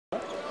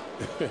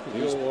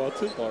Neil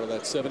Walton, part of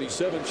that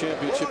 77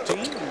 championship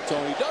team.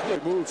 Toney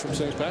Douglas moved from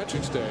St.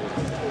 Patrick's Day.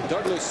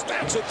 Douglas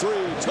stacks a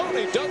three.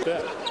 Toney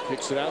Douglas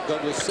kicks it out.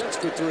 Douglas sets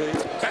for three.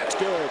 That's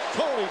good.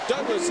 Toney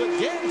Douglas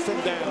again from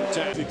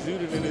downtown.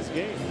 Exuded in his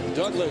game.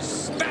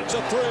 Douglas stacks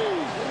a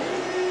three.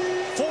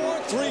 4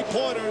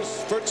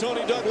 3-pointers for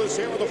Toney Douglas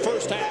here in the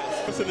first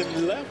half. To the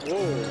left.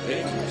 Whoa,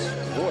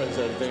 dangerous. Boy, is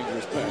that a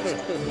dangerous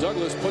pass.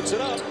 Douglas puts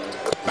it up.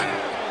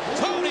 Bang!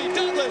 Toney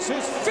Douglas,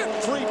 his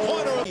 5th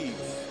 3-pointer.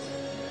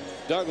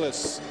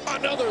 Douglas,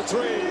 another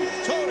three.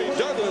 Toney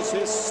Douglas,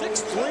 his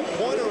 6th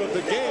 3-pointer of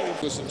the game.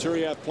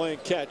 Turiaf playing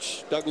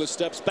catch. Douglas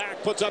steps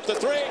back, puts up the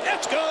three.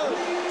 It's good.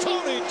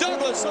 Toney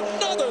Douglas,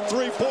 another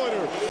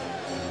 3-pointer.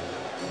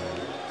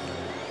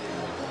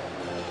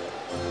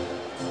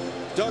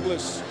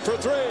 Douglas for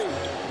three.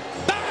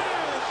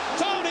 Bang!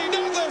 Toney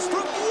Douglas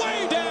from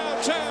way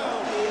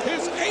downtown.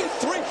 His 8th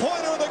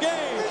 3-pointer of the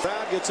game.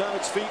 Crowd gets on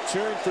its feet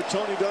cheering for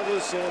Toney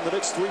Douglas and the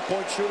Knicks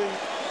 3-point shooting.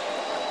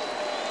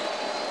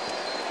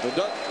 The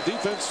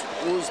defense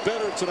was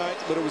better tonight,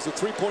 but it was the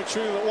 3-point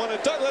shooting that won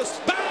it. Douglas,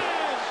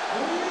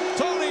 bang!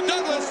 Toney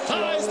Douglas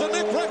ties the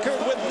Knicks record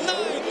with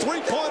 9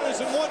 3-pointers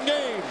in one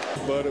game.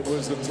 But it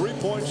was the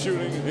 3-point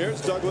shooting.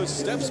 Here's Douglas,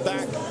 steps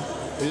back,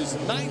 his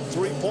 9th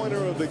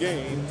 3-pointer of the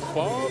game.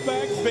 Fall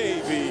back,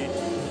 baby.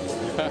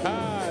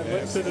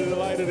 Much to the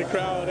delight of the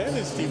crowd and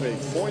his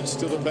teammates. Points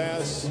to the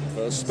pass.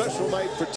 A special night for